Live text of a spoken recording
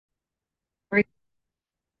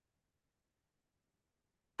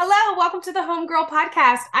Hello, welcome to the Homegirl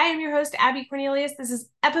Podcast. I am your host, Abby Cornelius. This is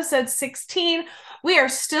episode 16. We are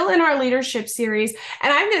still in our leadership series,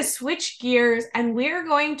 and I'm going to switch gears and we're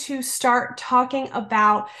going to start talking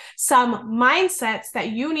about some mindsets that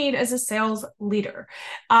you need as a sales leader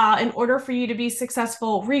in order for you to be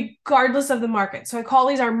successful, regardless of the market. So I call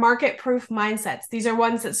these our market proof mindsets. These are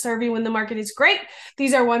ones that serve you when the market is great.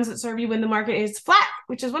 These are ones that serve you when the market is flat,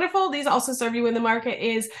 which is wonderful. These also serve you when the market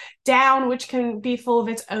is down, which can be full of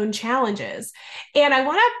its own challenges. And I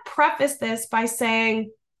want to preface this by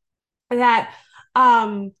saying that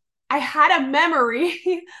I had a memory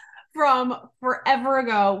from forever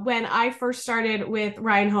ago when I first started with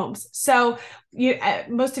Ryan Holmes. So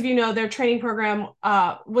most of you know their training program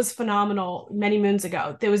was phenomenal many moons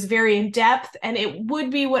ago. It was very in depth, and it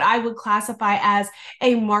would be what I would classify as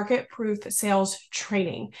a market proof sales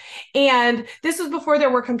training. And this was before there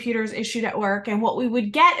were computers issued at work. And what we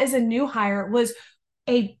would get as a new hire was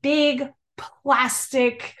a big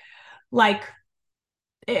plastic, like,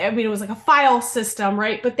 it was like a file system,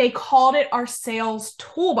 right? But they called it our sales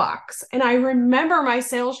toolbox. And I remember my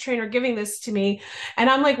sales trainer giving this to me. And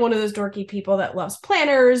I'm like one of those dorky people that loves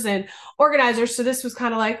planners and organizers. So this was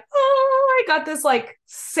kind of like, oh, I got this like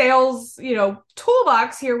sales,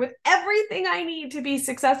 toolbox here with everything I need to be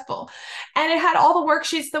successful. And it had all the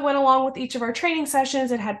worksheets that went along with each of our training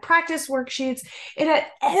sessions. It had practice worksheets. It had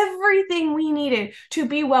everything we needed to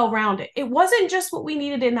be well-rounded. It wasn't just what we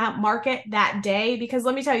needed in that market that day, because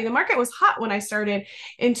let me tell you, the market was hot when I started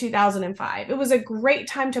in 2005. It was a great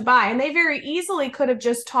time to buy, and they very easily could have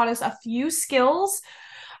just taught us a few skills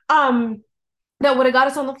that would have got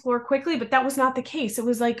us on the floor quickly, but that was not the case. It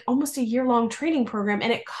was like almost a year-long training program,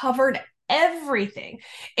 and it covered everything.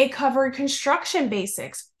 It covered construction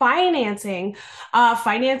basics, financing,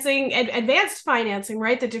 advanced financing,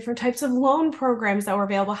 right? The different types of loan programs that were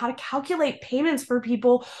available, how to calculate payments for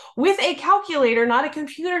people with a calculator, not a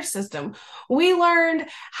computer system. We learned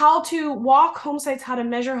how to walk home sites, how to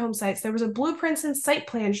measure home sites. There was a blueprints and site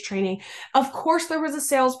plans training. Of course, there was a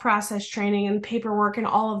sales process training and paperwork and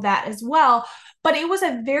all of that as well. But it was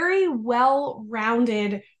a very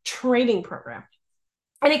well-rounded training program.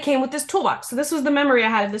 And it came with this toolbox. So this was the memory I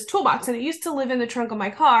had of this toolbox. And it used to live in the trunk of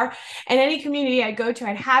my car. And any community I'd go to,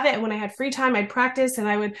 I'd have it. And when I had free time, I'd practice, and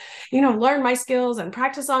I would, learn my skills and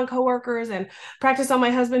practice on coworkers and practice on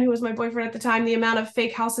my husband, who was my boyfriend at the time. The amount of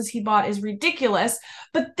fake houses he bought is ridiculous.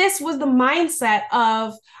 But this was the mindset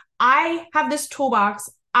of, I have this toolbox.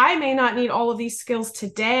 I may not need all of these skills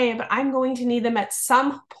today, but I'm going to need them at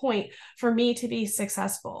some point for me to be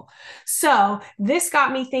successful. So this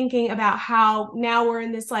got me thinking about how now we're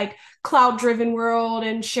in this like cloud-driven world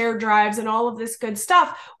and shared drives and all of this good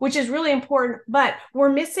stuff, which is really important, but we're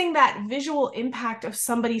missing that visual impact of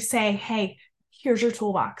somebody saying, hey, here's your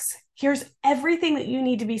toolbox. Here's everything that you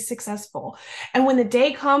need to be successful. And when the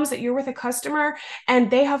day comes that you're with a customer and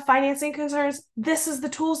they have financing concerns, this is the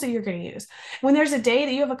tools that you're going to use. When there's a day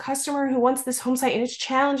that you have a customer who wants this home site and it's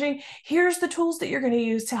challenging, here's the tools that you're going to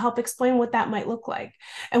use to help explain what that might look like.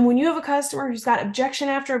 And when you have a customer who's got objection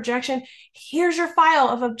after objection, here's your file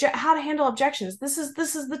of how to handle objections. This is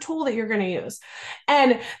the tool that you're going to use.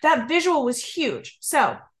 And that visual was huge.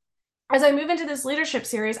 So as I move into this leadership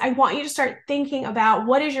series, I want you to start thinking about,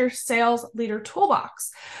 what is your sales leader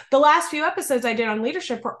toolbox? The last few episodes I did on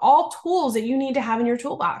leadership were all tools that you need to have in your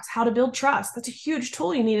toolbox. How to build trust. That's a huge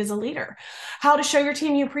tool you need as a leader. How to show your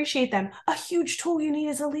team you appreciate them. A huge tool you need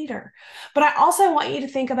as a leader. But I also want you to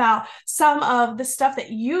think about some of the stuff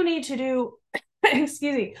that you need to do,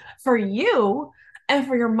 excuse me, for you and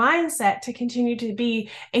for your mindset to continue to be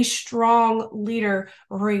a strong leader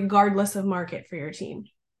regardless of market for your team.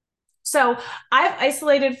 So I've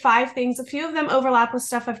isolated 5 things. A few of them overlap with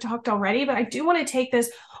stuff I've talked already, but I do want to take this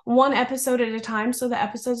one episode at a time so the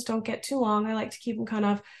episodes don't get too long. I like to keep them kind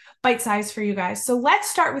of bite-sized for you guys. So let's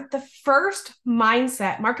start with the first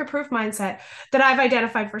mindset, market-proof mindset, that I've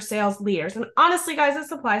identified for sales leaders. And honestly, guys,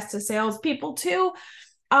 this applies to sales people too.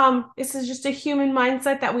 This is just a human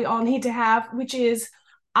mindset that we all need to have, which is,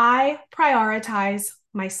 I prioritize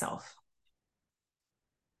myself.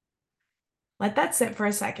 Let that sit for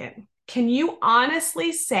a second. Can you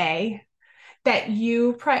honestly say that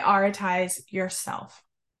you prioritize yourself?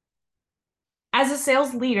 As a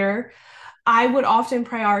sales leader, I would often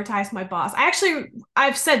prioritize my boss.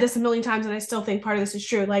 I've said this a million times, and I still think part of this is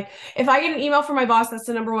true. Like, if I get an email from my boss, that's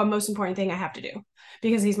the number one most important thing I have to do,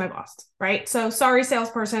 because he's my boss, right? So sorry,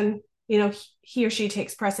 salesperson, he or she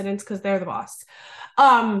takes precedence because they're the boss.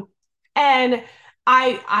 And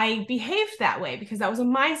I behaved that way because that was a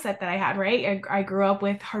mindset that I had, right? I grew up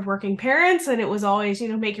with hardworking parents, and it was always,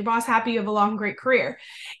 make your boss happy, you have a long, great career.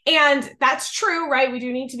 And that's true, right? We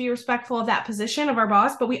do need to be respectful of that position of our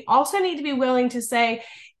boss, but we also need to be willing to say,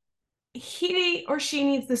 he or she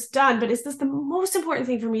needs this done, but is this the most important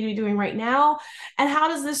thing for me to be doing right now? And how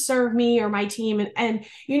does this serve me or my team? And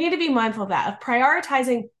you need to be mindful of that, of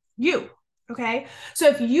prioritizing you. Okay. So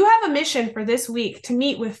if you have a mission for this week to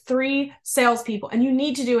meet with 3 salespeople and you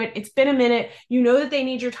need to do it, it's been a minute, you know that they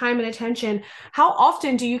need your time and attention. How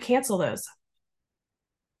often do you cancel those?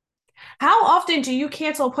 How often do you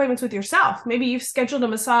cancel appointments with yourself? Maybe you've scheduled a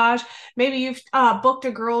massage, maybe you've booked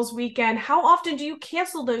a girls' weekend. How often do you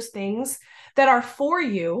cancel those things that are for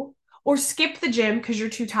you, or skip the gym because you're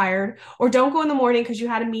too tired, or don't go in the morning because you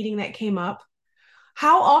had a meeting that came up?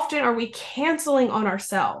 How often are we canceling on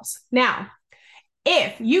ourselves? Now,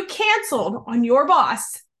 if you canceled on your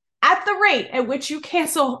boss at the rate at which you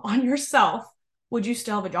cancel on yourself, would you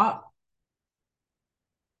still have a job?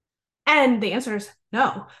 And the answer is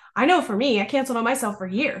no. I know for me, I canceled on myself for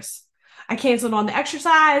years. I canceled on the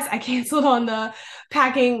exercise. I canceled on the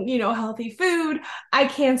packing, healthy food. I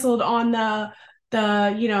canceled on the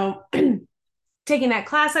taking that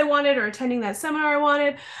class I wanted or attending that seminar I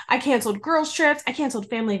wanted. I canceled girls' trips. I canceled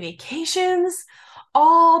family vacations,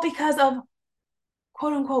 all because of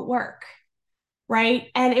quote unquote work. Right.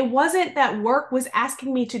 And it wasn't that work was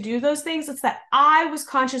asking me to do those things. It's that I was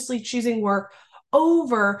consciously choosing work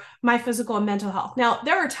over my physical and mental health. Now,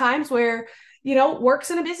 there are times where,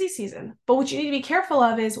 work's in a busy season, but what you need to be careful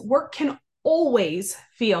of is work can always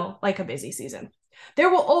feel like a busy season. There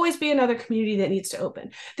will always be another community that needs to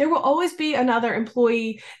open. There will always be another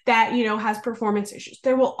employee that, has performance issues.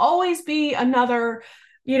 There will always be another,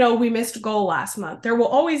 we missed a goal last month. There will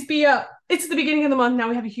always be it's the beginning of the month. Now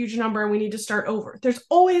we have a huge number and we need to start over. There's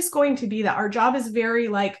always going to be that. Our job is very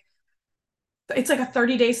it's like a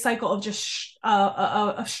 30-day cycle of just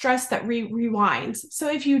of stress that rewinds. So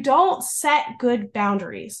if you don't set good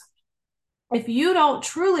boundaries, if you don't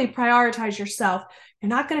truly prioritize yourself, you're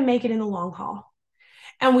not going to make it in the long haul.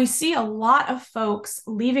 And we see a lot of folks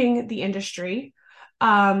leaving the industry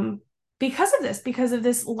because of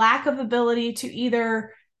this lack of ability to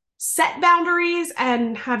either set boundaries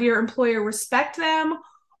and have your employer respect them,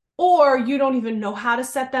 or you don't even know how to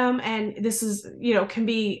set them. And this is, can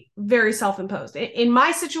be very self-imposed. In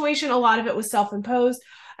my situation, a lot of it was self-imposed.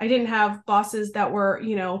 I didn't have bosses that were,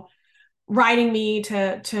 riding me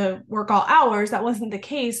to work all hours. That wasn't the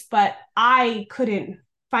case, but I couldn't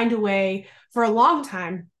find a way for a long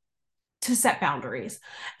time to set boundaries.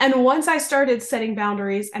 And once I started setting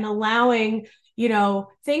boundaries and allowing,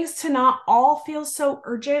 things to not all feel so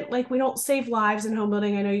urgent, like we don't save lives in home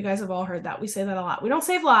building. I know you guys have all heard that. We say that a lot. We don't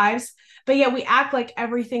save lives, but yet we act like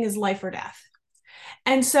everything is life or death.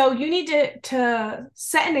 And so you need to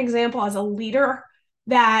set an example as a leader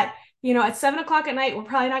that, at 7 o'clock at night, we're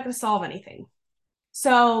probably not going to solve anything.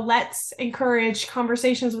 So let's encourage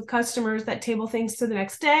conversations with customers that table things to the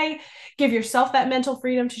next day. Give yourself that mental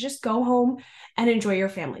freedom to just go home and enjoy your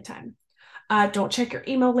family time. Don't check your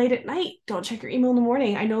email late at night. Don't check your email in the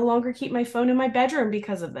morning. I no longer keep my phone in my bedroom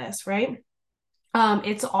because of this, right?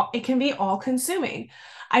 It can be all consuming.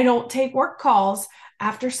 I don't take work calls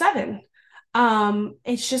after 7.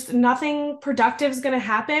 It's just nothing productive is going to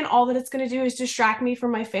happen. All that it's going to do is distract me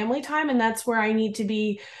from my family time. And that's where I need to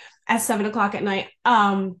be at 7 o'clock at night,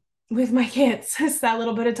 with my kids. It's that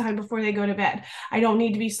little bit of time before they go to bed. I don't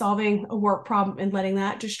need to be solving a work problem and letting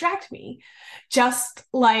that distract me. Just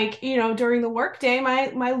like, during the workday,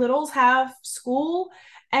 my littles have school,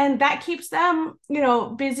 and that keeps them,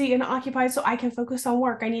 busy and occupied so I can focus on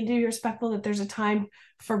work. I need to be respectful that there's a time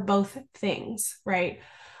for both things, right?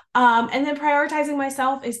 And then prioritizing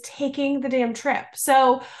myself is taking the damn trip.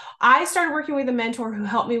 So I started working with a mentor who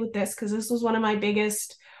helped me with this, because this was one of my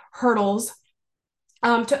biggest hurdles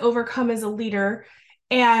to overcome as a leader.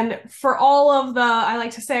 And for all of I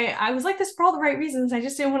like to say, I was like this for all the right reasons. I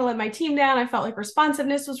just didn't want to let my team down. I felt like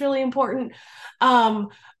responsiveness was really important.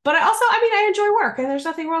 But I enjoy work, and there's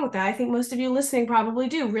nothing wrong with that. I think most of you listening probably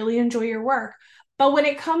do really enjoy your work. But when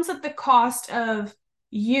it comes at the cost of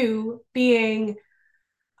you being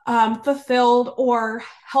fulfilled or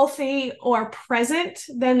healthy or present,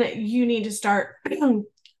 then you need to start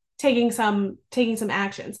taking some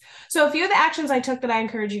actions. So a few of the actions I took that I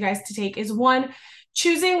encourage you guys to take is, 1,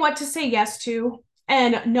 choosing what to say yes to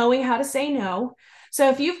and knowing how to say no. So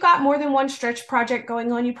if you've got more than one stretch project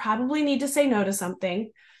going on, you probably need to say no to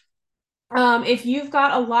something. If you've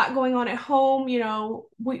got a lot going on at home,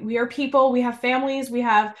 we are people, we have families, we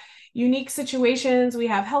have unique situations, we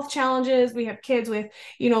have health challenges, we have kids with,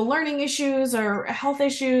 learning issues or health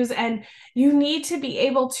issues. And you need to be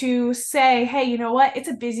able to say, hey, you know what? It's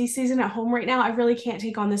a busy season at home right now. I really can't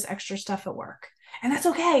take on this extra stuff at work. And that's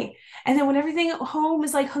okay. And then when everything at home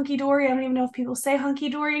is like hunky dory, I don't even know if people say hunky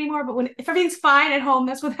dory anymore, but if everything's fine at home,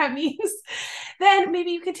 that's what that means. Then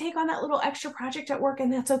maybe you can take on that little extra project at work,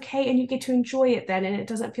 and that's okay. And you get to enjoy it then, and it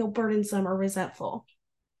doesn't feel burdensome or resentful.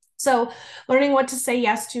 So, learning what to say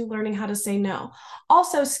yes to, learning how to say no.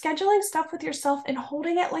 Also, scheduling stuff with yourself and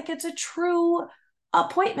holding it like it's a true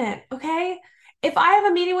appointment. Okay. If I have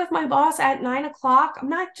a meeting with my boss at 9 o'clock, I'm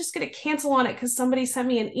not just going to cancel on it because somebody sent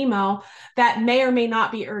me an email that may or may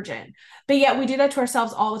not be urgent. But yet, we do that to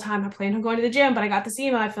ourselves all the time. I plan on going to the gym, but I got this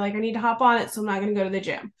email. I feel like I need to hop on it, so I'm not going to go to the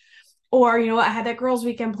gym. Or, I had that girls'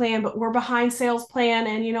 weekend plan, but we're behind sales plan.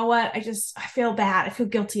 And you know what? I feel bad. I feel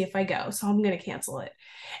guilty if I go. So I'm going to cancel it.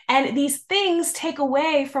 And these things take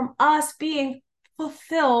away from us being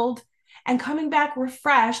fulfilled and coming back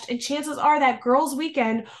refreshed. And chances are that girls'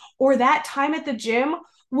 weekend or that time at the gym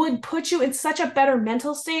would put you in such a better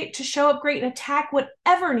mental state to show up great and attack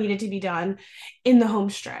whatever needed to be done in the home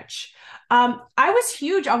stretch. I was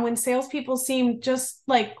huge on when salespeople seemed just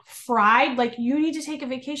like fried, like you need to take a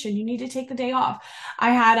vacation, you need to take the day off.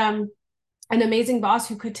 I had an amazing boss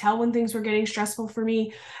who could tell when things were getting stressful for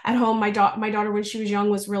me at home. My daughter, when she was young,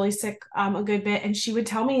 was really sick a good bit. And she would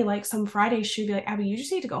tell me like some Fridays, she'd be like, Abby, you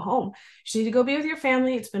just need to go home. You just need to go be with your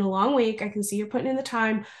family. It's been a long week. I can see you're putting in the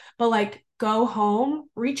time, but like go home,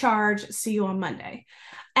 recharge, see you on Monday.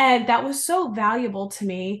 And that was so valuable to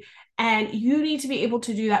me. And you need to be able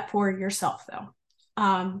to do that for yourself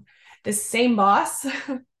though. The same boss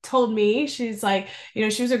told me, she's like,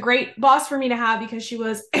 she was a great boss for me to have because she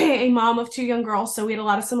was a mom of two young girls. So we had a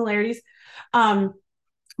lot of similarities.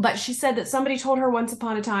 But she said that somebody told her once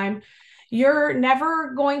upon a time, you're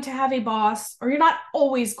never going to have a boss, or you're not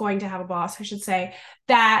always going to have a boss, I should say,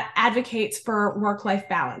 that advocates for work-life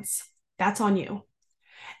balance. That's on you.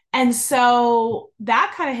 And so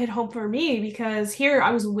that kind of hit home for me because here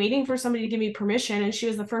I was waiting for somebody to give me permission, and she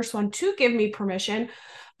was the first one to give me permission.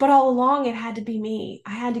 But all along, it had to be me.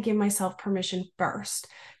 I had to give myself permission first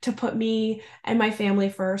to put me and my family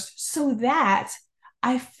first so that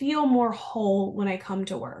I feel more whole when I come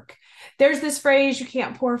to work. There's this phrase, you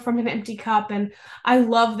can't pour from an empty cup. And I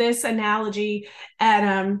love this analogy.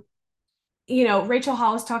 And Rachel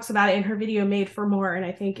Hollis talks about it in her video Made for More. And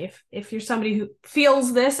I think if you're somebody who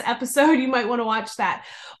feels this episode, you might want to watch that.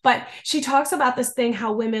 But she talks about this thing,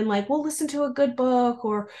 how women like, we'll listen to a good book,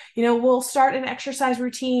 or, we'll start an exercise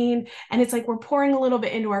routine. And it's like, we're pouring a little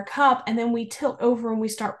bit into our cup, and then we tilt over and we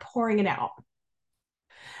start pouring it out.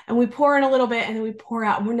 And we pour in a little bit and then we pour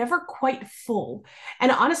out, and we're never quite full.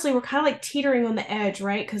 And honestly, we're kind of like teetering on the edge,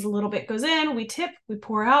 right? Because a little bit goes in, we tip, we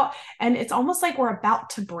pour out, and it's almost like we're about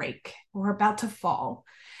to break, we're about to fall.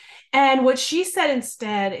 And what she said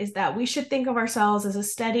instead is that we should think of ourselves as a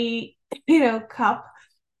steady, cup,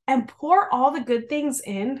 and pour all the good things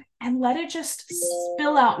in and let it just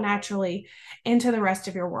spill out naturally into the rest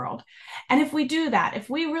of your world. And if we do that, if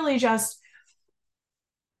we really just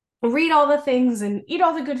read all the things and eat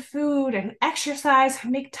all the good food and exercise,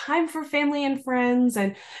 make time for family and friends,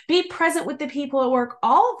 and be present with the people at work,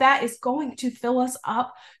 all of that is going to fill us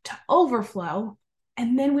up to overflow.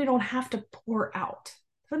 And then we don't have to pour out.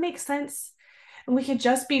 Does that make sense? And we can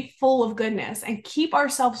just be full of goodness and keep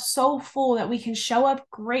ourselves so full that we can show up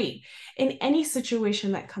great in any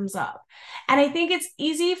situation that comes up. And I think it's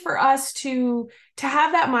easy for us to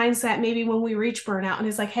have that mindset maybe when we reach burnout and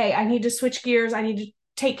it's like, hey, I need to switch gears. I need to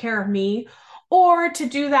take care of me, or to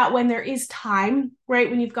do that when there is time,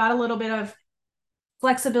 right? When you've got a little bit of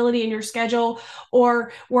flexibility in your schedule,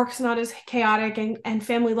 or work's not as chaotic and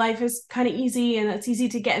family life is kind of easy, and it's easy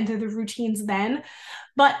to get into the routines then.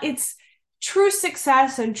 But it's true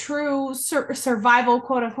success and true survival,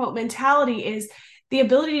 quote unquote, mentality is the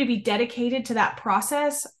ability to be dedicated to that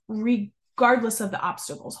process regardless of the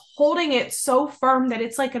obstacles, holding it so firm that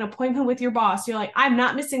it's like an appointment with your boss. You're like, I'm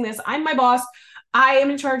not missing this. I'm my boss. I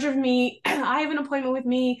am in charge of me. I have an appointment with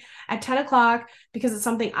me at 10 o'clock because it's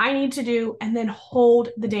something I need to do, and then hold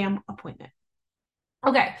the damn appointment.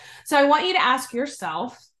 Okay, so I want you to ask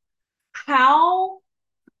yourself hold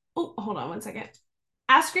on one second.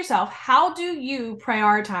 Ask yourself, how do you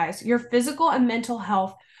prioritize your physical and mental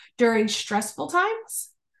health during stressful times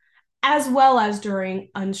as well as during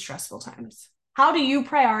unstressful times? How do you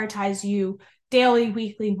prioritize you daily,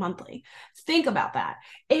 weekly, monthly. Think about that.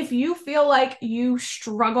 If you feel like you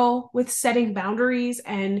struggle with setting boundaries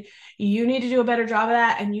and you need to do a better job of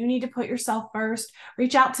that and you need to put yourself first,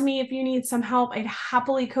 reach out to me if you need some help. I'd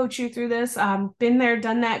happily coach you through this. Been there,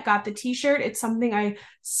 done that, got the t-shirt. It's something I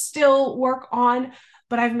still work on,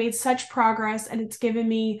 but I've made such progress and it's given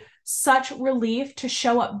me such relief to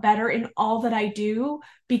show up better in all that I do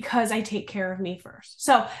because I take care of me first.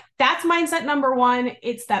 So that's mindset number one.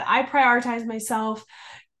 It's that I prioritize myself.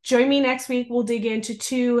 Join me next week. We'll dig into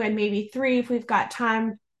 2 and maybe 3 if we've got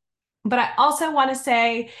time. But I also want to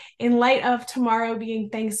say, in light of tomorrow being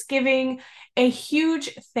Thanksgiving, a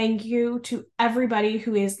huge thank you to everybody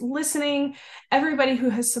who is listening, everybody who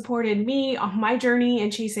has supported me on my journey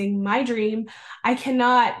and chasing my dream. I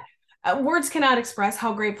cannot, words cannot express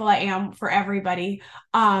how grateful I am for everybody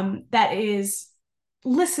that is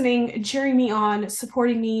listening, cheering me on,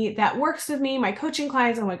 supporting me, that works with me, my coaching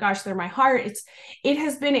clients. Oh my gosh, they're my heart. It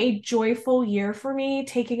has been a joyful year for me,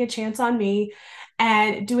 taking a chance on me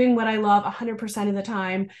and doing what I love 100% of the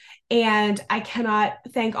time. And I cannot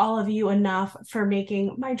thank all of you enough for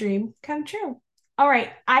making my dream come true. All right,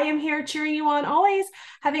 I am here cheering you on always.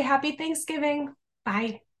 Have a happy Thanksgiving.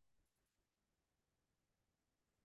 Bye.